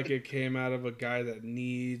looks like it came out of a guy that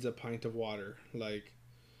needs a pint of water. Like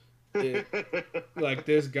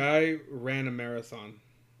this guy ran a marathon.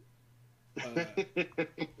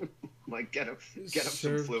 Like get him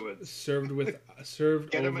some fluids. Served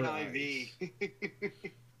Get him over an ice. IV.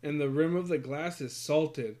 And the rim of the glass is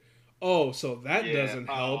salted. Oh, so that doesn't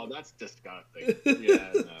help. Oh, that's disgusting.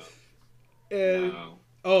 Yeah, no. And No.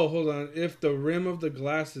 oh, hold on. If the rim of the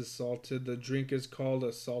glass is salted, the drink is called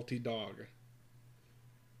a salty dog.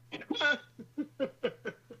 Okay.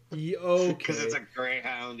 Because it's a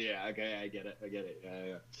Greyhound. Yeah, okay, I get it.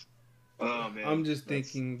 Yeah. Oh, man. I'm just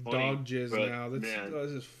That's thinking funny, dog jizz but, now. man,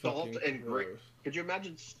 That's just fucking salt and gross. Could you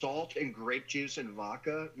imagine salt and grape juice and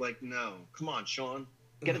vodka? Like, no. Come on, Sean.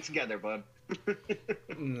 Get it together, bud.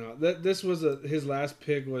 No, this was his last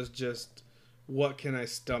pick was just what can I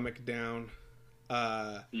stomach down?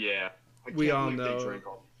 Yeah. We all know. They drink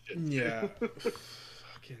all this shit. Yeah.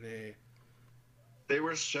 Fucking A. They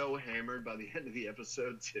were so hammered by the end of the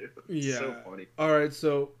episode too. Yeah. So funny. All right,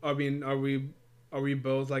 so I mean, are we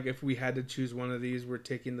both like if we had to choose one of these, we're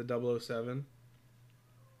taking the 007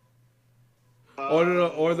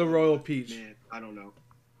 or the Royal Peach? Man, I don't know.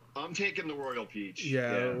 I'm taking the Royal Peach.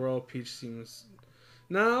 Yeah, the Royal Peach seems.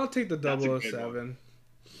 No, I'll take the That's a good 007.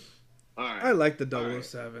 All right. I like the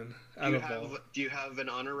 007 out of all. Do you have an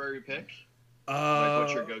honorary pick? Like,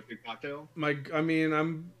 what's your go-to cocktail?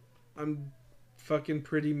 I'm fucking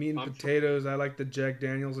pretty meat and potatoes. I like the Jack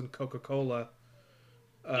Daniels and Coca-Cola.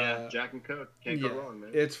 Yeah, Jack and Coke. Can't go wrong, man.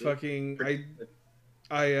 It's fucking.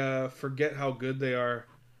 I forget how good they are,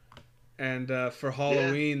 and for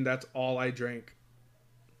Halloween, that's all I drank.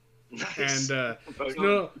 Nice. And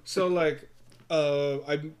no, so like,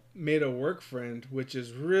 made a work friend, which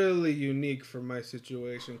is really unique for my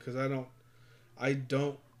situation because I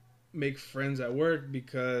don't make friends at work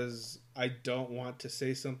because I don't want to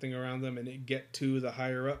say something around them and it get to the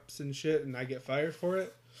higher ups and shit, and I get fired for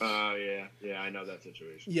it. Oh yeah, I know that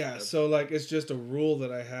situation. Yeah, so like it's just a rule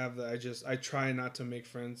that I have that I try not to make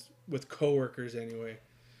friends with coworkers anyway.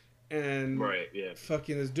 And right, yeah.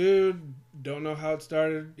 fucking this dude, don't know how it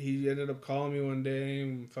started. He ended up calling me one day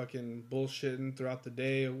and fucking bullshitting throughout the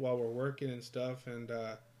day while we're working and stuff. And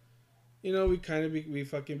you know, we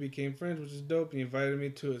fucking became friends, which is dope. He invited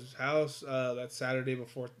me to his house that Saturday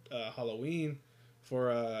before Halloween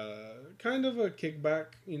for kind of a kickback,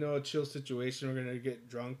 you know, a chill situation. We're gonna get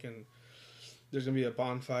drunk and there's gonna be a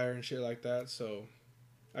bonfire and shit like that. So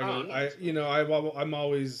Nice.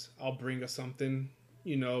 I'll bring us something,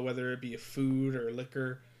 you know, whether it be a food or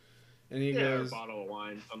liquor. And he or a goes, bottle of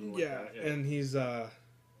wine, something yeah, like that. Yeah. and he's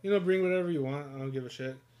you know, bring whatever you want. I don't give a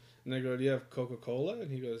shit. And I go, do you have Coca-Cola?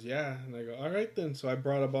 And he goes, yeah. And I go, all right then. So I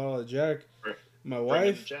brought a bottle of Jack. My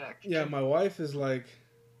wife, Jack. yeah, my wife is like,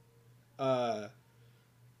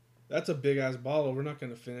 that's a big ass bottle. We're not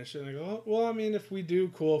gonna finish it. And I go, oh, well, I mean, if we do,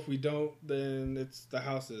 cool. If we don't, then it's the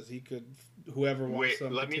house's. Whoever wants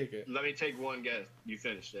some, take it. Let me take one guess. You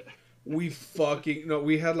finished it. We fucking no.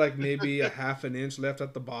 We had like maybe a half an inch left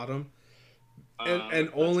at the bottom, and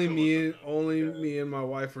only me and my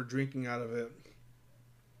wife were drinking out of it.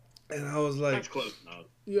 And I was like, that's close enough.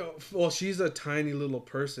 Yo, well, she's a tiny little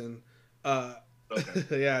person.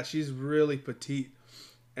 Okay. Yeah, she's really petite,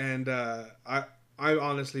 and I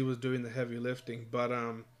honestly was doing the heavy lifting, but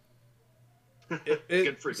it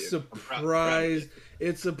Good for you.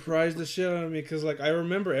 It surprised the shit out of me because like I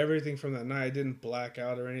remember everything from that night. I didn't black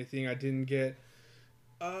out or anything. I didn't get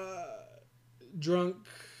drunk.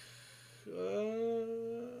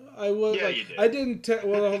 I was. Yeah, like, you did. I didn't.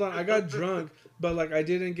 Well, hold on. I got drunk, but like I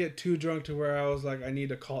didn't get too drunk to where I was like I need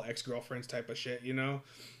to call ex-girlfriends type of shit. You know,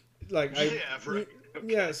 like right.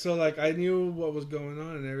 Yeah. So like I knew what was going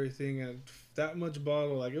on and everything, and that much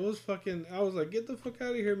bottle, like it was fucking. I was like, get the fuck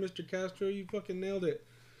out of here, Mr. Castro. You fucking nailed it.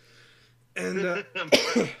 And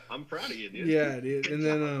I'm proud of you, dude. Yeah, dude. And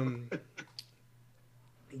then but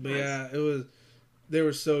nice. Yeah, it was. They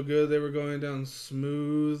were so good. They were going down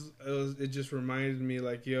smooth. It just reminded me,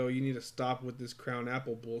 like, yo, you need to stop with this Crown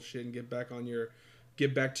Apple bullshit and get back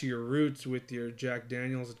to your roots with your Jack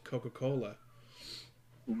Daniels and Coca-Cola.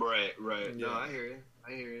 Right. Yeah. No, I hear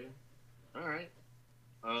you. All right.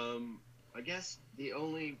 I guess the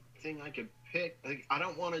only thing I could pick, like, I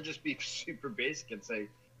don't want to just be super basic and say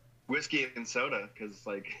whiskey and soda because,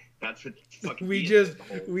 like, that's what fucking we just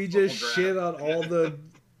shit on all the.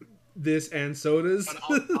 This and sodas.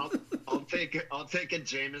 I'll take a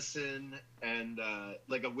Jameson and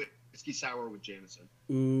like a whiskey sour with Jameson.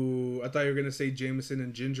 Ooh, I thought you were gonna say Jameson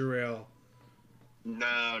and ginger ale.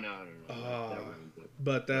 No.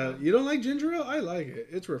 But you don't like ginger ale? I like it.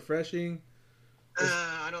 It's refreshing.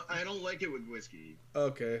 I don't like it with whiskey.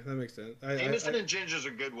 Okay, that makes sense. Jameson and ginger's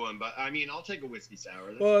a good one, but I mean, I'll take a whiskey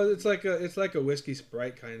sour. Well, it's like a whiskey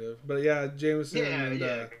Sprite kind of. But yeah, Jameson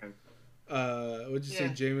yeah. Would you say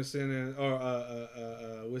Jameson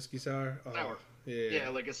and whiskey sour? Oh, sour. Yeah,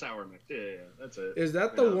 like a sour mix. Yeah, that's it. Is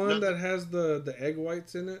that the one that has the egg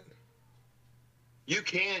whites in it? You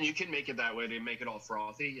can make it that way to make it all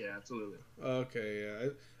frothy. Yeah, absolutely. Okay,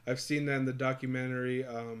 yeah, I've seen that in the documentary.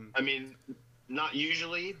 I mean, not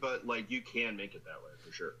usually, but like you can make it that way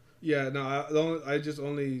for sure. Yeah, no, I've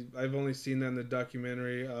only seen that in the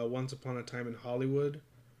documentary Once Upon a Time in Hollywood.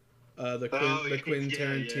 The Quentin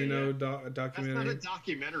Tarantino documentary. That's not a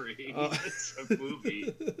documentary. It's a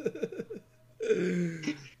movie.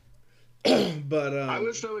 But I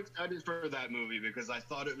was so excited for that movie because I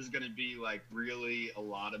thought it was going to be like really a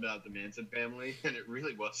lot about the Manson family, and it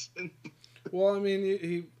really wasn't. Well, I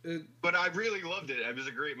mean, but I really loved it. It was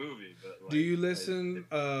a great movie. But like, do you listen?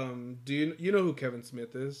 Do you know who Kevin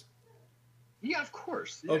Smith is? Yeah, of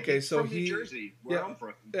course. Yeah, okay, so from New Jersey, where I'm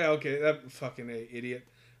from. Yeah, okay, that fucking idiot.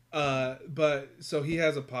 But so he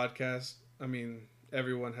has a podcast. I mean,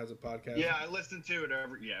 everyone has a podcast. Yeah, I listen to it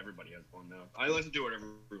everybody has one now. I listen to it every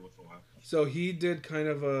once in a while. So he did kind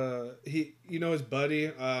of his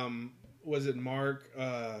buddy, was it Mark?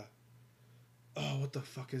 What the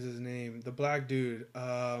fuck is his name? The black dude.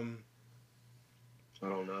 I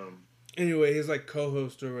don't know. Anyway, his like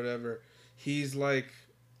co-host or whatever. He's like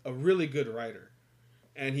a really good writer,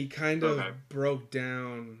 and he kind of broke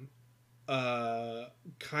down.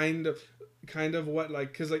 Kind of what,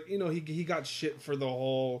 like, because like, you know, he got shit for the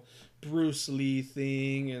whole Bruce Lee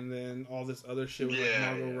thing and then all this other shit with like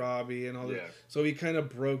Margot Robbie and all that. So he kind of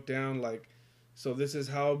broke down like So this is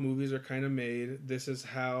how movies are kind of made. This is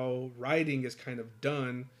how writing is kind of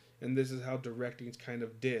done, and this is how directing is kind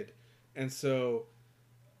of did. And so,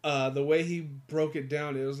 the way he broke it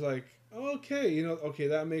down, it was like, okay, okay,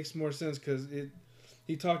 that makes more sense because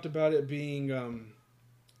he talked about it being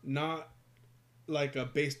not like a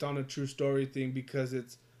based on a true story thing because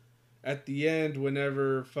it's at the end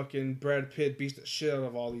whenever fucking Brad Pitt beats the shit out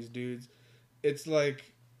of all these dudes, it's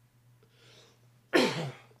like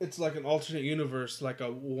it's like an alternate universe, like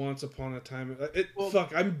a Once Upon a Time.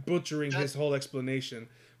 I'm butchering his whole explanation,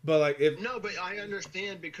 but like but I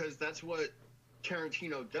understand because that's what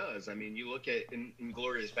Tarantino does. I mean, you look at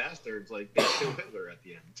Inglourious Bastards, like they kill Hitler at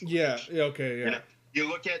the end. Yeah. Okay. Yeah. You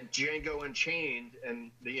look at Django Unchained, and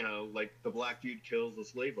like the black dude kills the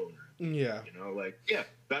slave owner. Yeah.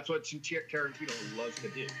 That's what Tarantino loves to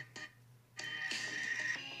do.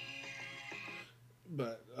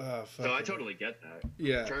 But so I totally get that.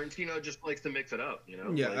 Yeah. Tarantino just likes to mix it up, Yeah.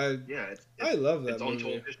 It's I love that it's movie.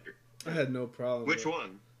 untold history. I had no problem. Which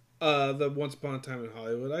one? The Once Upon a Time in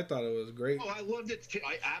Hollywood. I thought it was great. Oh, I loved it too.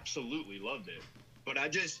 I absolutely loved it. But I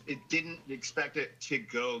didn't expect it to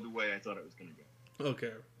go the way I thought it was going to go.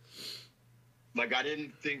 Okay. Like, I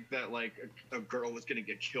didn't think that, like, a girl was going to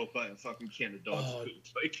get killed by a fucking can of dog food.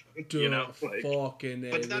 Like, dude, fucking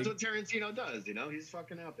but that's what Tarantino does, He's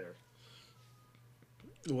fucking out there.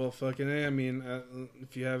 Well, fucking A. I mean,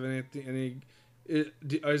 if you have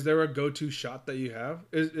is there a go-to shot that you have?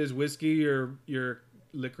 Is whiskey your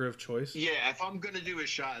liquor of choice? Yeah, if I'm going to do a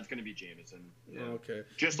shot, it's going to be Jameson. Yeah. Okay.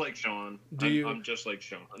 Just like Sean. I'm just like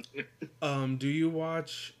Sean. Do you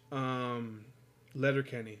watch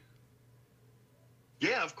Letterkenny?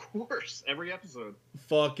 Yeah, of course. Every episode.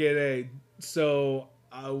 Fucking A. So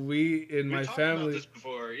we my talked family about this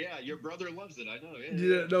before. Yeah, your brother loves it. I know.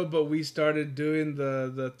 Yeah. No, but we started doing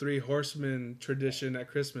the Three Horsemen tradition at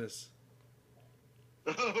Christmas.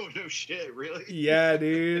 Oh no shit! Really? Yeah,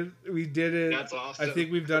 dude. We did it. That's awesome. I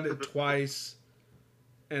think we've done it twice,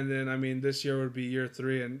 and then I mean this year would be year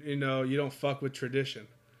 3, and you don't fuck with tradition.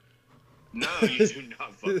 No, you do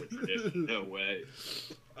not fuck with tradition. No way.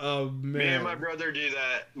 Oh man. Me and my brother do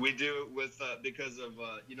that. We do it with because of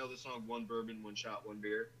the song "One Bourbon, One Shot, One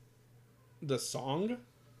Beer." The song?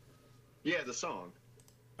 Yeah, the song.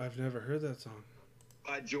 I've never heard that song.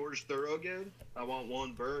 By George Thorogood. I want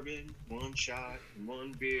one bourbon, one shot, and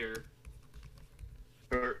one beer.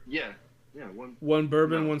 Or one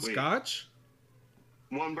bourbon, one scotch.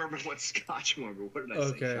 One bourbon, one scotch, one beer. What did I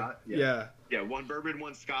say? Shot? Yeah. One bourbon,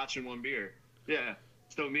 one scotch, and one beer. Yeah.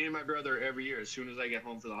 So me and my brother every year, as soon as I get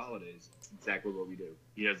home for the holidays, that's exactly what we do.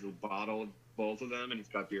 He has a bottle of both of them, and he's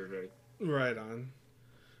got beer ready. Right on.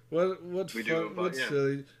 What's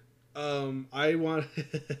silly? I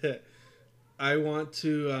want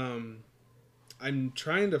to. I'm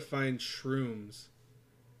trying to find shrooms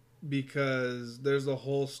because there's a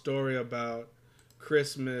whole story about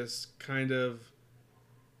Christmas kind of.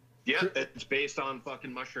 Yeah, it's based on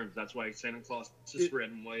fucking mushrooms. That's why Santa Claus is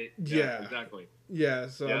red and white. Yeah, exactly. Yeah,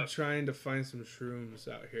 so I'm trying to find some shrooms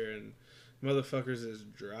out here, and motherfuckers is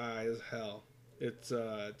dry as hell. It's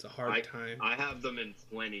a hard time. I have them in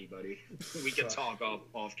plenty, buddy. We can talk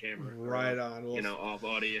off camera. Right on. Well, off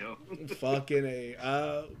audio. Fucking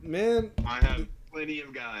A. Man. I have plenty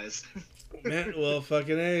of guys. Man, well,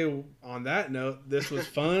 fucking A. On that note, this was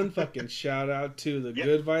fun. Fucking shout out to the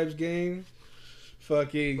Good Vibes gang.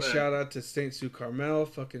 Fucking shout out to St. Sue Carmel.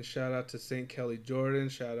 Fucking shout out to St. Kelly Jordan.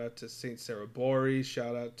 Shout out to St. Sarah Bori.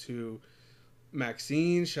 Shout out to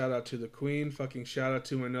Maxine. Shout out to the Queen. Fucking shout out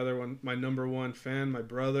to my number one fan, my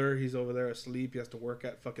brother. He's over there asleep. He has to work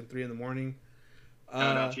at fucking 3 a.m.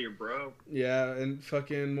 Shout out to your bro. Yeah, and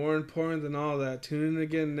fucking more important than all that, tune in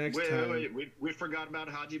again next time. Wait. We forgot about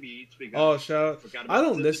Haji Beats. Shout out. I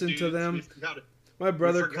don't listen to them. My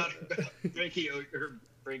brother. We forgot about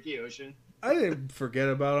Frankie Ocean. I didn't forget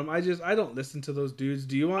about them. I don't listen to those dudes.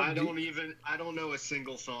 Do you want? I don't know a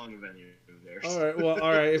single song of any of theirs. All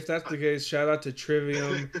right. If that's the case, shout out to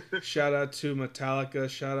Trivium. Shout out to Metallica.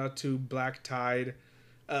 Shout out to Black Tide.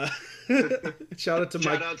 Shout out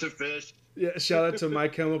to Fish. Yeah. Shout out to My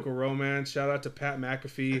Chemical Romance. Shout out to Pat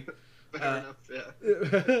McAfee. Fair enough. Yeah.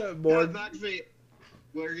 Pat McAfee,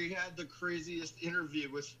 where he had the craziest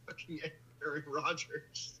interview with fucking Aaron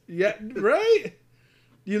Rodgers. Yeah. Right.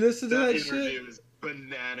 You listen to that shit? Interview was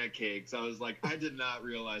banana cakes. I was like, I did not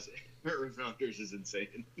realize Aaron Rodgers is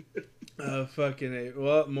insane. Fucking A.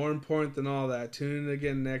 Well, more important than all that, tune in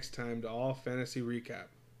again next time to All Fantasy Recap.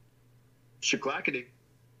 Shaklackety.